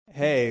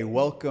Hey,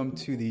 welcome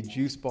to the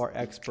Juice Bar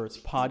Experts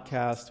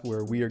podcast,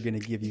 where we are going to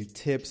give you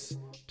tips,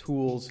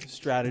 tools,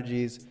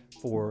 strategies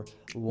for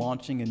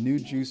launching a new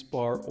juice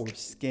bar or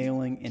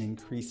scaling and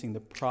increasing the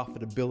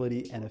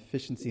profitability and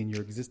efficiency in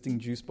your existing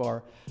juice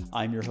bar.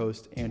 I'm your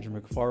host, Andrew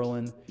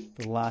McFarland.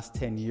 For the last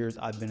 10 years,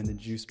 I've been in the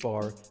juice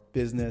bar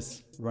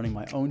business, running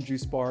my own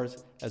juice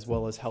bars, as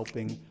well as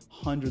helping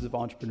hundreds of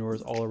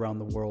entrepreneurs all around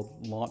the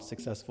world launch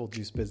successful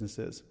juice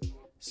businesses.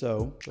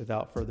 So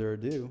without further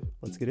ado,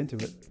 let's get into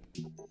it.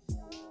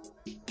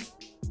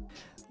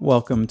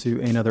 Welcome to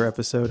another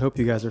episode. Hope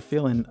you guys are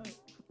feeling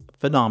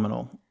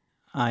phenomenal.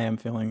 I am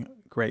feeling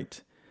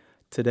great.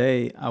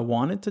 Today, I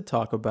wanted to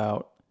talk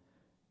about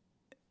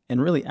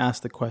and really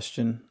ask the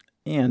question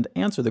and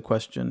answer the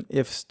question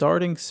if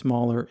starting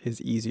smaller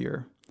is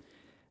easier.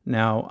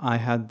 Now, I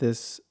had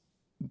this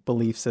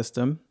belief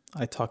system.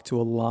 I talk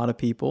to a lot of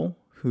people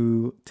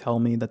who tell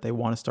me that they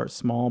want to start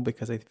small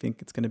because they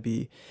think it's going to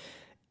be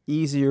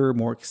easier,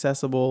 more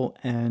accessible.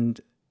 And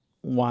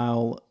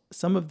while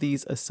some of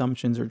these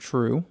assumptions are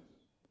true,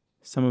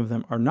 some of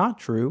them are not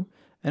true.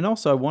 And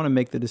also I want to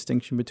make the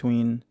distinction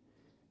between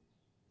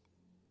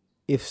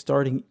if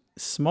starting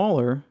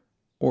smaller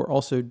or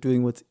also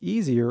doing what's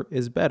easier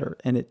is better.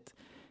 And it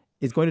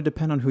is going to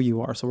depend on who you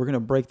are. So we're going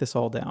to break this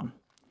all down.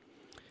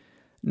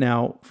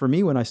 Now, for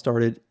me, when I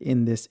started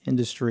in this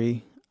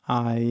industry,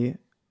 I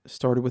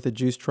started with a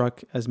juice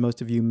truck, as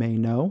most of you may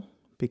know,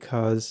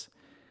 because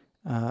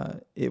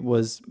it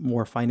was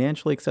more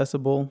financially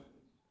accessible.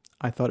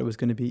 I thought it was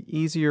going to be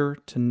easier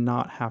to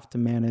not have to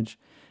manage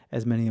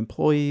as many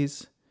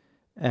employees.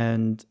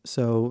 And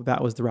so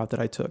that was the route that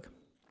I took.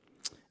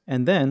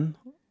 And then,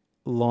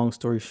 long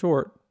story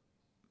short,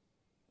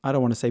 I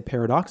don't want to say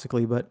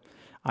paradoxically, but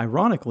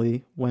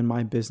ironically, when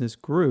my business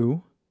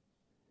grew,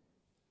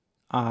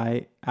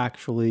 I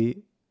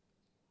actually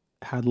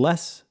had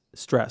less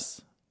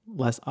stress,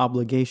 less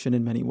obligation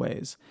in many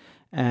ways.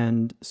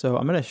 And so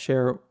I'm going to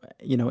share,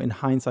 in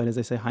hindsight, as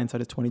they say,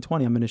 hindsight is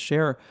 20/20, I'm going to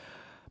share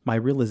my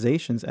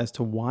realizations as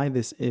to why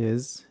this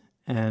is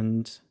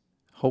and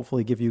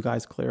hopefully give you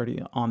guys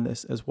clarity on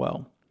this as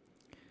well.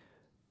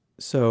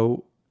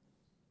 So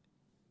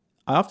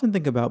I often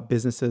think about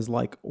businesses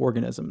like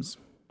organisms,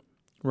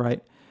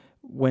 right?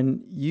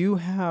 When you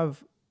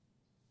have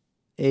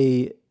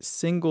a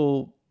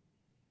single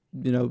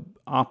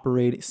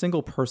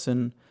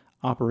person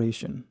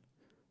operation,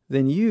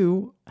 then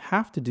you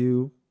have to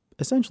do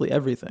essentially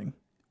everything,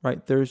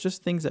 right? There's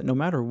just things that no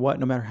matter what,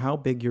 no matter how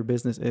big your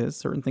business is,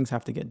 certain things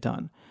have to get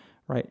done,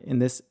 right? In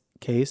this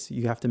case,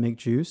 you have to make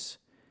juice.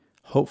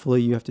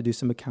 Hopefully you have to do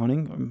some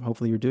accounting.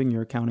 Hopefully you're doing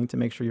your accounting to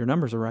make sure your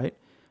numbers are right.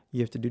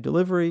 You have to do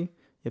delivery. You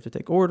have to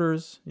take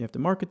orders. You have to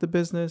market the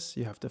business.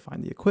 You have to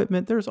find the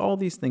equipment. There's all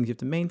these things. You have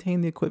to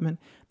maintain the equipment.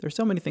 There's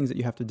so many things that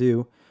you have to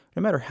do,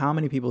 no matter how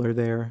many people are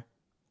there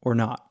or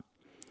not.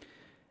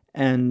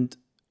 And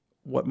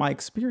what my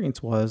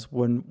experience was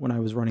when I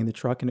was running the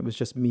truck and it was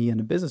just me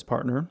and a business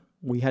partner,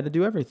 we had to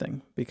do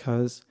everything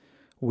because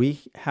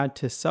we had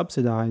to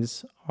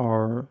subsidize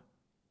our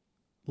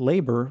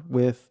labor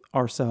with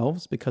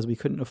ourselves because we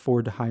couldn't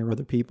afford to hire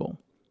other people.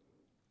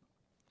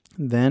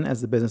 Then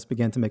as the business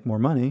began to make more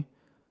money,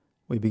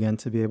 we began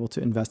to be able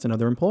to invest in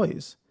other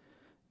employees.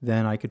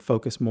 Then I could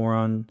focus more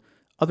on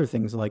other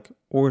things like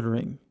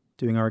ordering,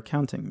 doing our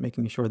accounting,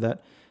 making sure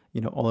that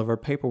all of our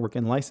paperwork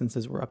and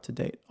licenses were up to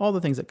date, all the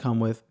things that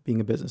come with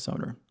being a business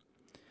owner.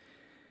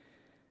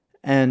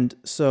 And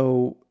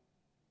so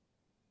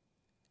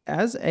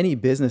as any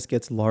business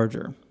gets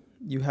larger,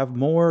 you have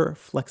more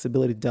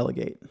flexibility to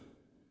delegate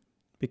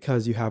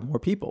because you have more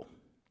people.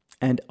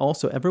 And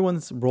also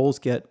everyone's roles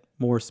get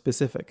more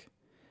specific.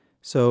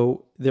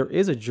 So there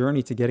is a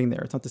journey to getting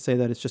there. It's not to say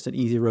that it's just an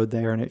easy road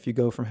there. And if you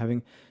go from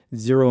having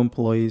 0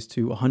 employees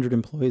to 100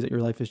 employees, that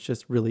your life is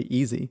just really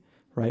easy,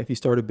 right? If you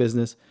start a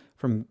business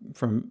from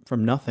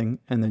nothing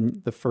and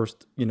then the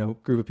first,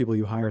 group of people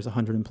you hire is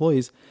 100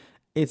 employees,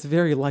 it's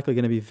very likely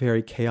going to be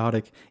very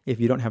chaotic if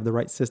you don't have the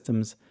right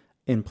systems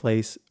in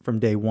place from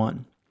day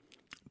one.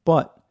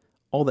 But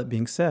all that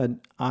being said,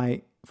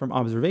 I, from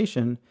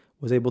observation,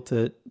 was able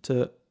to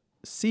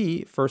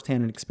see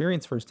firsthand and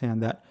experience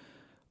firsthand that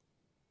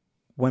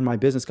when my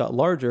business got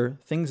larger,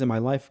 things in my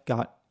life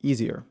got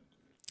easier.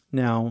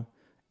 Now,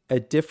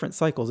 at different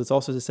cycles, it's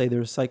also to say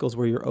there's cycles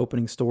where you're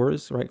opening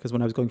stores, right? Because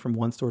when I was going from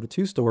 1 store to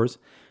 2 stores,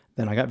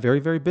 then I got very,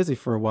 very busy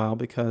for a while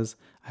because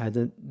I had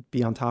to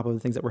be on top of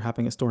the things that were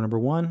happening at store number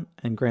 1.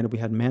 And granted, we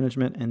had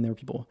management and there were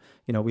people,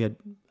 we had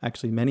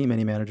actually many,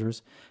 many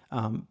managers.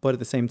 But at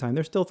the same time,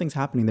 there's still things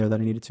happening there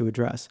that I needed to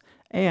address.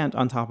 And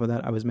on top of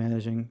that, I was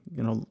managing,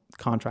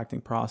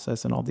 contracting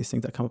process and all these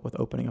things that come up with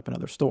opening up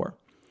another store.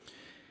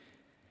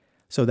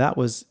 So that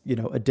was,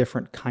 a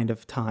different kind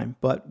of time.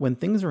 But when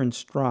things are in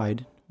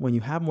stride, when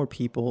you have more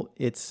people,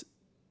 it's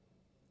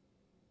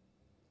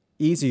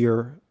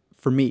easier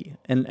for me.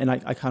 And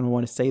I kind of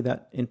want to say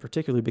that in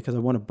particular because I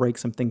want to break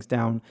some things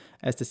down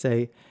as to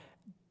say,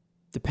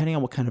 depending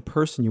on what kind of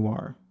person you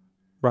are,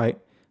 right?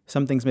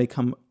 Some things may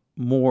come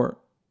more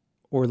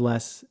or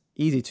less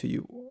easy to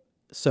you.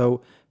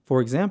 So,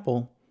 for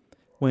example,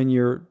 when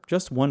you're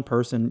just one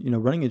person,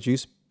 running a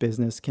juice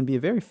business can be a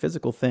very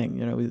physical thing.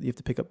 You have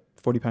to pick up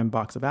 40-pound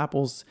box of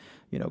apples,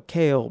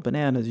 kale,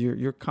 bananas.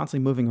 You're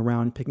constantly moving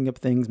around, picking up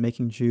things,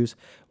 making juice.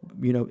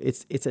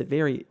 It's a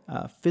very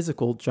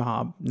physical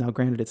job. Now,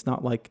 granted, it's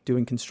not like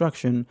doing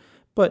construction,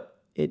 but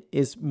it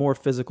is more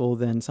physical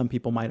than some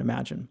people might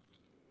imagine.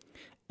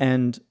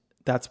 And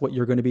that's what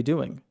you're going to be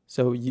doing.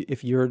 So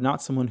if you're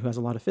not someone who has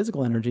a lot of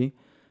physical energy,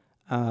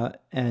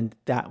 and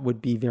that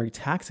would be very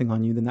taxing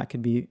on you, then that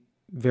could be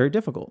very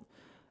difficult.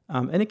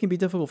 And it can be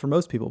difficult for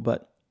most people,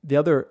 but the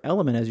other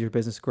element as your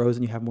business grows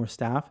and you have more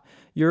staff,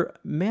 you're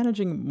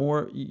doing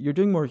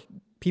more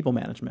people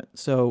management.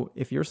 So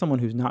if you're someone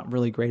who's not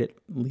really great at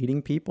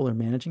leading people or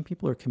managing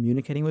people or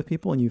communicating with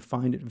people, and you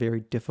find it very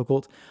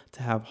difficult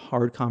to have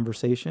hard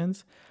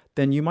conversations,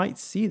 then you might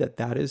see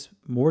that is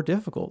more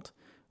difficult,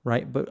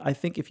 right? But I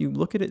think if you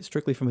look at it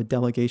strictly from a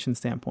delegation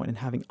standpoint and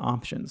having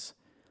options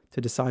to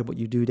decide what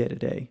you do day to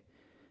day,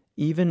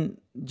 even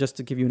just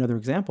to give you another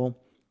example,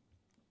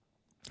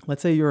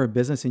 let's say you're a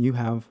business and you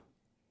have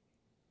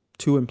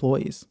 2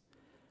 employees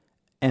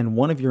and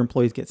one of your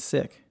employees gets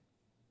sick.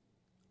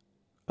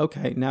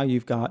 Okay, now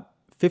you've got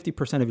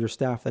 50% of your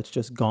staff that's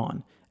just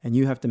gone and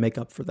you have to make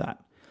up for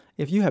that.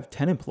 If you have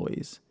 10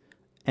 employees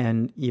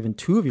and even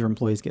 2 of your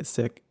employees get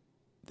sick,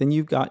 then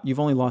you've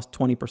only lost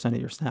 20% of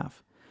your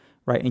staff,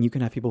 right? And you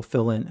can have people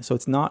fill in. So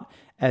it's not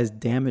as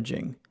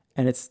damaging,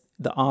 and it's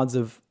the odds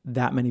of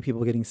that many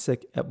people getting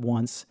sick at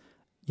once,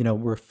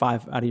 where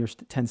 5 out of your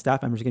 10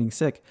 staff members are getting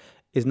sick,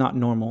 is not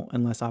normal,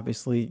 unless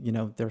obviously,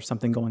 there's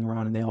something going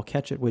around and they all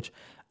catch it, which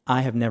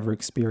I have never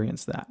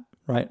experienced that,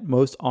 right?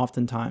 Most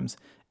oftentimes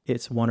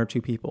it's 1 or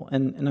 2 people.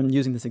 And I'm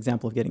using this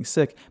example of getting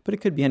sick, but it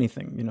could be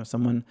anything,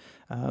 someone,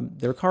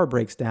 their car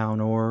breaks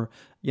down, or,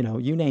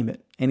 you name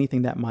it,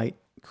 anything that might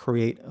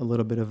create a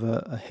little bit of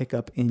a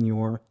hiccup in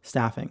your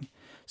staffing.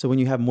 So when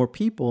you have more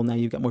people, now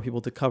you've got more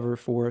people to cover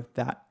for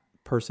that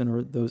person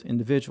or those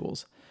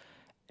individuals.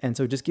 And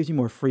so it just gives you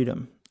more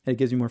freedom. It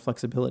gives you more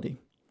flexibility.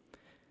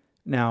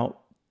 Now,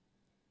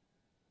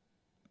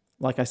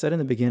 like I said in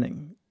the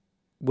beginning,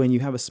 when you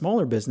have a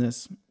smaller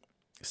business,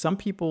 some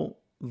people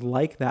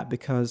like that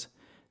because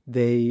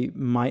they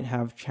might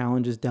have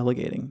challenges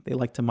delegating. They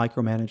like to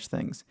micromanage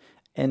things.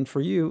 And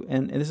for you,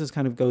 and this is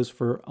kind of goes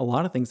for a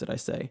lot of things that I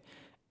say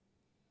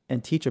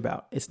and teach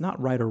about, it's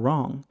not right or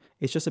wrong.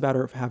 It's just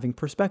about having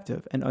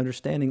perspective and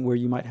understanding where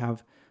you might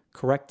have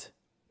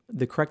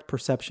the correct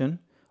perception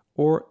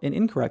or an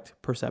incorrect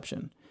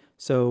perception.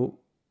 So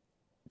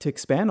to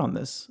expand on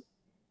this,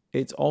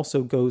 it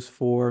also goes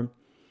for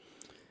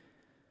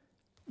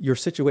your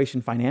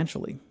situation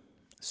financially.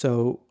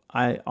 So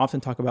I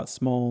often talk about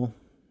small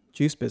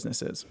juice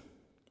businesses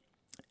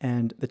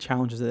and the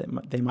challenges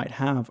that they might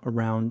have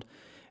around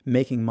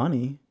making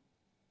money,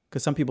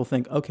 because some people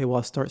think, okay, well,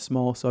 I'll start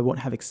small so I won't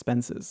have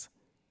expenses,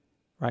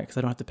 right? Because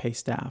I don't have to pay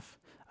staff.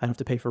 I don't have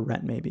to pay for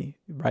rent maybe,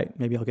 right?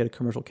 Maybe I'll get a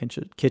commercial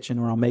kitchen,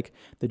 or I'll make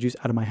the juice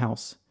out of my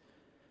house.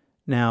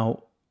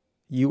 Now,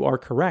 you are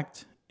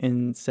correct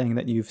in saying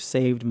that you've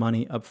saved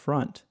money up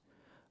front,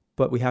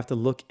 but we have to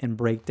look and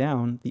break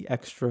down the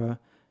extra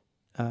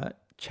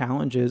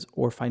challenges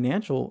or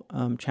financial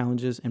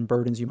challenges and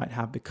burdens you might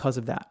have because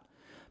of that.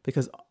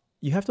 Because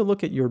you have to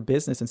look at your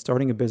business, and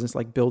starting a business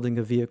like building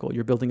a vehicle.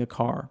 You're building a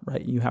car,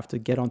 right? You have to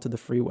get onto the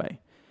freeway.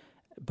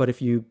 But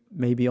if you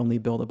maybe only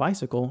build a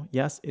bicycle,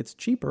 yes, it's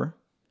cheaper,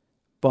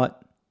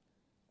 but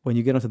when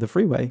you get onto the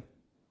freeway,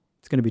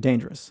 it's going to be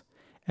dangerous.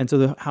 And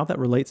so how that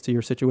relates to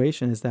your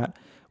situation is that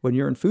when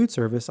you're in food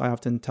service, I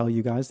often tell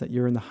you guys that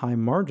you're in the high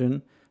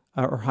margin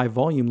or high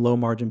volume, low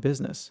margin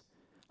business.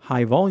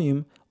 High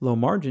volume, low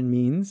margin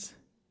means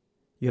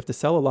you have to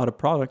sell a lot of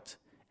product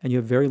and you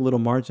have very little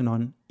margin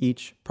on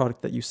each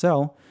product that you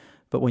sell.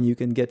 But when you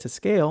can get to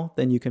scale,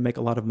 then you can make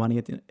a lot of money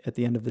at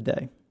the end of the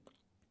day.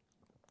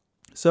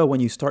 So when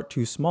you start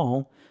too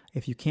small,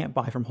 if you can't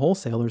buy from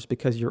wholesalers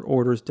because your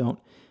orders don't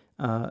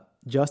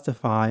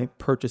justify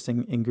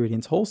purchasing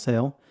ingredients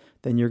wholesale,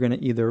 then you're going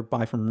to either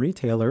buy from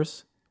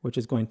retailers, which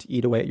is going to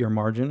eat away at your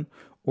margin,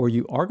 or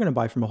you are going to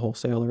buy from a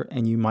wholesaler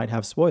and you might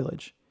have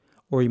spoilage,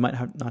 or you might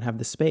not have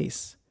the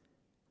space,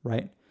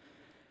 right?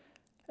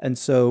 And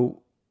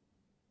so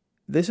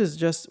this is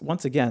just,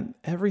 once again,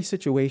 every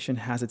situation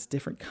has its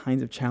different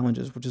kinds of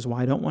challenges, which is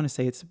why I don't want to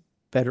say it's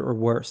better or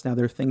worse. Now,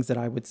 there are things that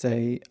I would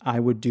say I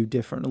would do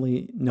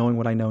differently knowing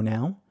what I know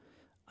now.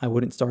 I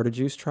wouldn't start a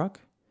juice truck.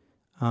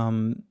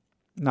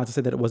 Not to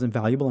say that it wasn't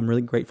valuable. I'm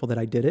really grateful that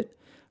I did it,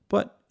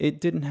 but it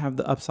didn't have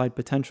the upside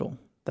potential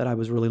that I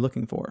was really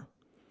looking for.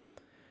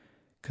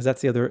 Because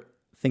that's the other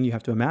thing you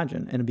have to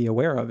imagine and be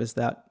aware of, is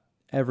that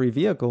every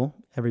vehicle,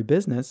 every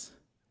business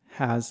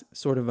has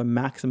sort of a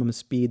maximum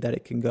speed that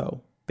it can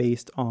go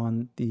based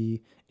on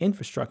the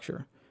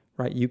infrastructure,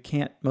 right?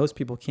 Most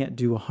people can't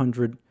do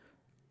 100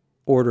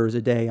 orders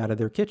a day out of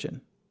their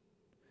kitchen.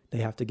 They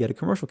have to get a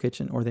commercial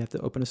kitchen, or they have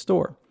to open a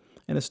store.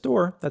 In a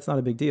store, that's not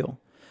a big deal.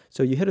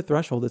 So you hit a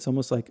threshold. It's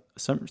almost like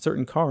some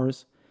certain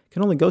cars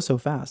can only go so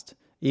fast,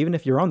 even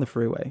if you're on the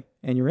freeway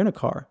and you're in a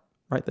car,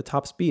 right? The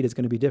top speed is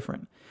going to be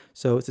different.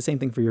 So it's the same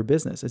thing for your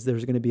business. Is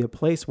there's going to be a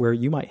place where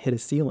you might hit a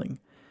ceiling.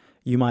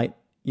 You might,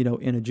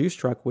 in a juice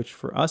truck, which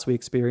for us we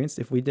experienced,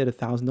 if we did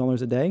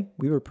 $1,000 a day,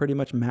 we were pretty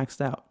much maxed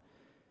out.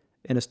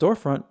 In a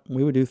storefront,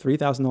 we would do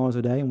 $3,000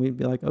 a day, and we'd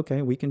be like,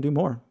 okay, we can do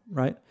more,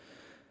 right?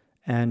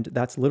 And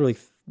that's literally,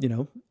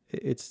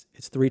 it's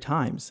 3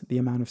 times the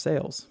amount of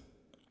sales.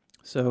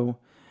 So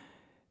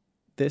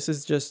this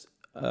is just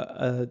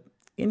a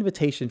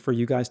invitation for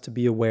you guys to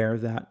be aware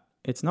that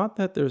it's not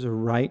that there's a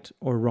right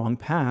or wrong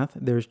path.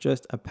 There's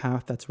just a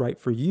path that's right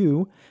for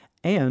you.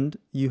 And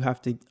you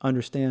have to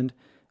understand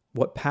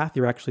what path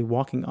you're actually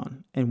walking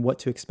on and what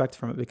to expect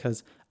from it,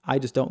 because I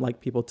just don't like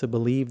people to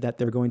believe that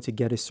they're going to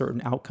get a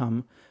certain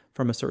outcome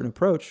from a certain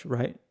approach,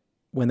 right?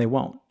 When they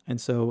won't. And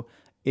so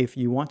if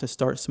you want to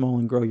start small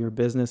and grow your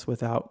business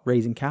without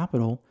raising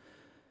capital,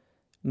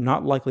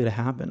 not likely to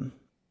happen,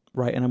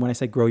 right? And when I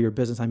say grow your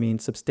business, I mean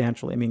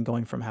substantially. I mean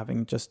going from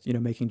having just,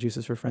 making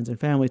juices for friends and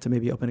family to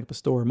maybe opening up a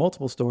store or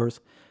multiple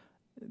stores.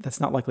 That's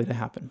not likely to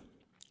happen.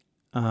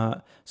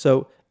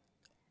 So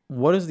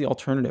what is the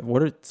alternative?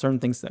 What are certain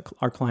things that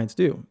our clients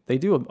do? They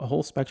do a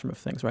whole spectrum of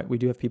things, right? We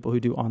do have people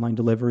who do online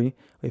delivery.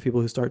 We have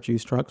people who start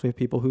juice trucks. We have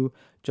people who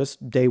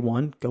just day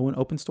one go and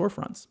open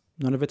storefronts.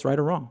 None of it's right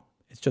or wrong.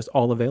 It's just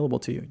all available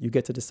to you. You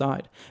get to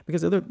decide.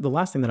 Because the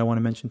last thing that I want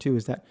to mention too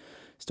is that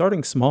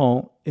starting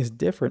small is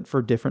different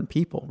for different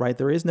people, right?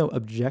 There is no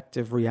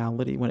objective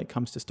reality when it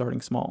comes to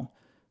starting small.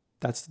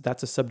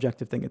 That's a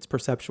subjective thing. It's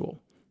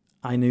perceptual.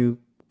 I knew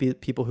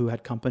people who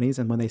had companies,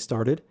 and when they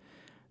started,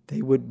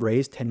 they would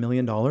raise $10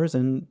 million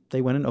and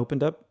they went and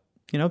opened up,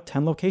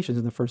 10 locations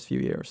in the first few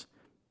years.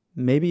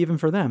 Maybe even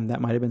for them, that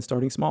might have been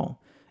starting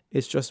small.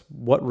 It's just,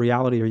 what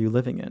reality are you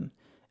living in?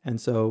 And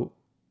so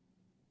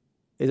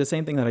it's the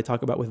same thing that I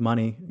talk about with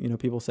money.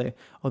 People say,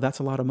 oh, that's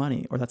a lot of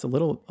money, or that's a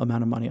little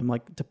amount of money. I'm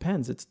like,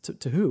 depends. It's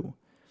to who,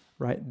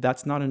 right?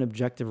 That's not an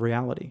objective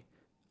reality.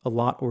 A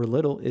lot or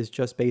little is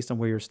just based on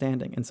where you're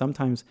standing. And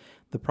sometimes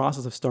the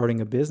process of starting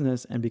a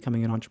business and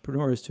becoming an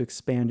entrepreneur is to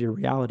expand your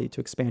reality,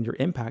 to expand your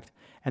impact.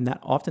 And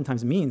that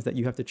oftentimes means that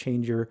you have to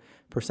change your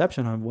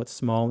perception on what's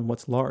small and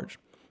what's large.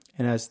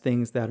 And as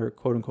things that are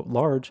quote unquote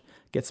large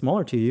get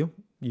smaller to you,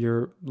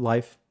 your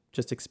life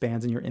just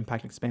expands and your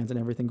impact expands and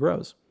everything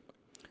grows.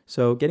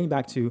 So getting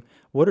back to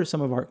what do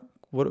some of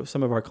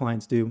our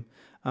clients do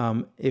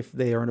if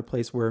they are in a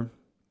place where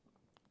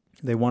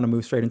they want to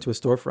move straight into a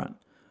storefront?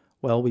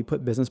 Well, we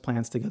put business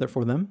plans together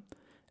for them,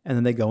 and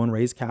then they go and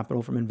raise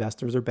capital from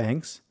investors or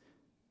banks.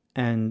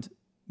 And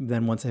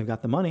then once they've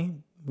got the money,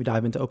 we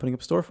dive into opening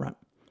up a storefront.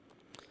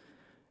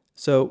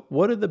 So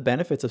what are the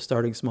benefits of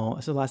starting small?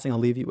 That's the last thing I'll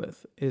leave you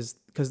with, is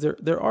because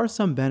there are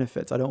some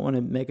benefits. I don't want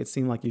to make it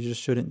seem like you just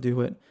shouldn't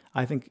do it.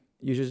 I think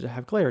you should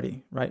have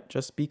clarity, right?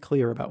 Just be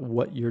clear about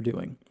what you're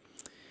doing.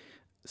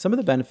 Some of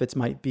the benefits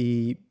might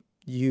be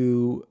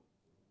you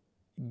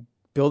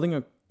building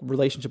a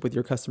relationship with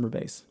your customer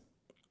base.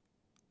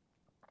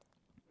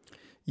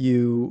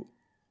 You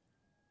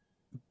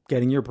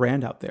getting your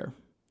brand out there.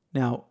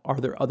 Now, are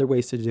there other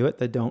ways to do it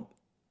that don't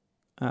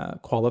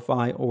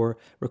qualify or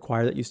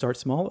require that you start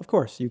small? Of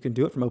course, you can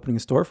do it from opening a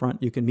storefront.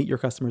 You can meet your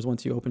customers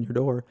once you open your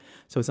door.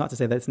 So it's not to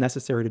say that it's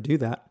necessary to do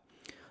that.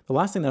 The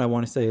last thing that I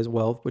want to say as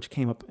well, which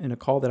came up in a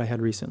call that I had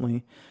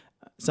recently,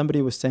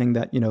 somebody was saying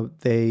that,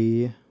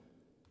 they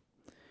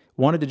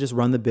wanted to just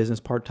run the business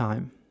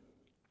part-time.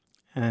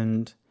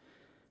 And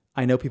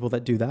I know people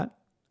that do that,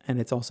 and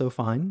it's also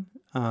fine.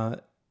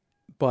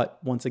 But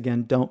once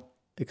again, don't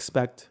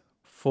expect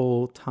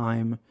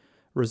full-time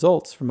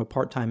results from a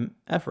part-time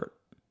effort.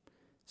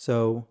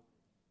 So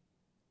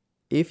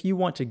if you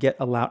want to get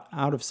a lot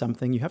out of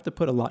something, you have to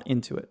put a lot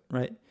into it,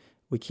 right?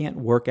 We can't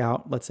work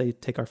out, let's say,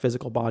 take our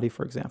physical body,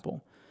 for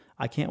example.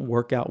 I can't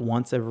work out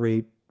once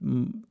every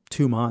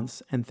 2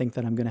 months and think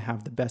that I'm going to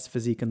have the best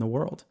physique in the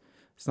world.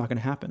 It's not going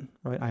to happen,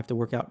 right? I have to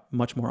work out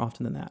much more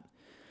often than that.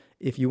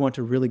 If you want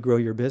to really grow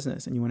your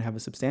business and you want to have a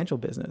substantial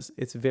business,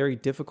 it's very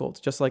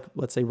difficult. Just like,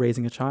 let's say,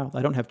 raising a child.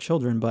 I don't have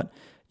children, but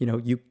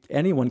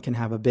anyone can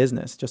have a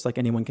business, just like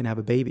anyone can have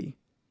a baby.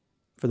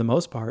 For the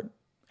most part,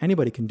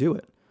 anybody can do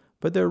it.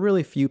 But there are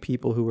really few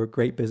people who are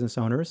great business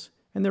owners,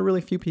 and there are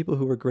really few people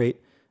who are great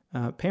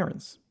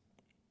parents.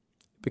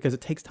 Because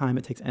it takes time,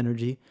 it takes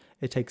energy,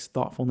 it takes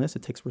thoughtfulness,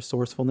 it takes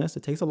resourcefulness,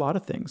 it takes a lot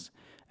of things.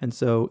 And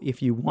so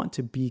if you want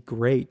to be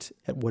great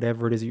at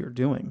whatever it is you're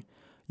doing,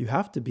 you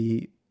have to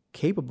be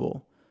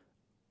capable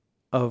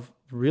of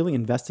really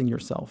investing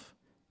yourself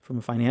from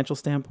a financial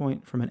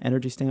standpoint, from an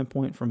energy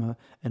standpoint, from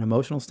an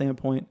emotional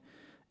standpoint,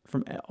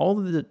 from all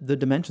of the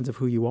dimensions of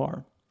who you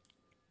are.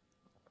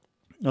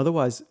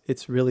 Otherwise,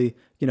 it's really,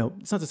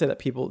 it's not to say that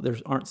there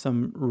aren't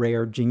some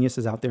rare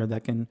geniuses out there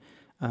that can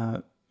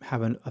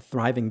have a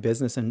thriving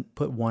business and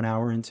put 1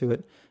 hour into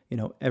it,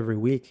 every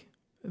week,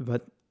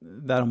 but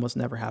that almost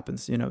never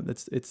happens.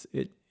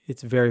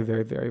 It's very,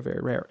 very, very,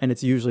 very rare. And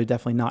it's usually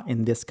definitely not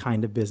in this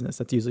kind of business.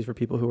 That's usually for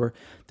people who are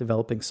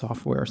developing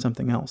software or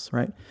something else,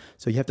 right?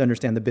 So you have to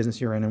understand the business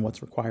you're in and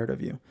what's required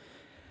of you.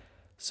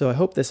 So I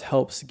hope this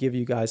helps give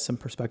you guys some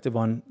perspective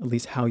on at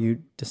least how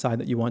you decide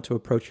that you want to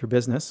approach your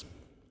business.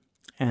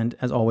 And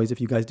as always, if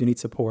you guys do need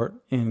support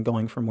in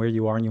going from where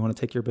you are and you want to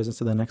take your business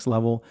to the next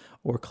level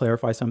or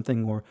clarify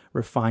something or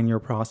refine your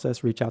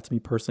process, reach out to me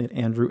personally at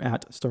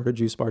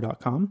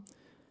andrew@startajuicebar.com.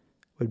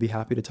 Would be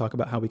happy to talk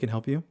about how we can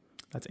help you.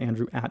 That's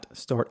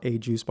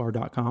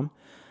andrew@startajuicebar.com.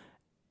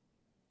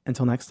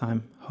 Until next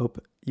time,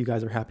 hope you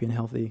guys are happy and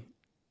healthy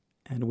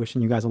and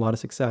wishing you guys a lot of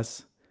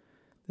success.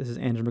 This is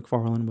Andrew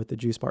McFarland with the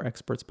Juice Bar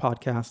Experts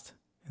podcast.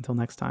 Until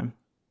next time,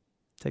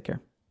 take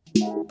care.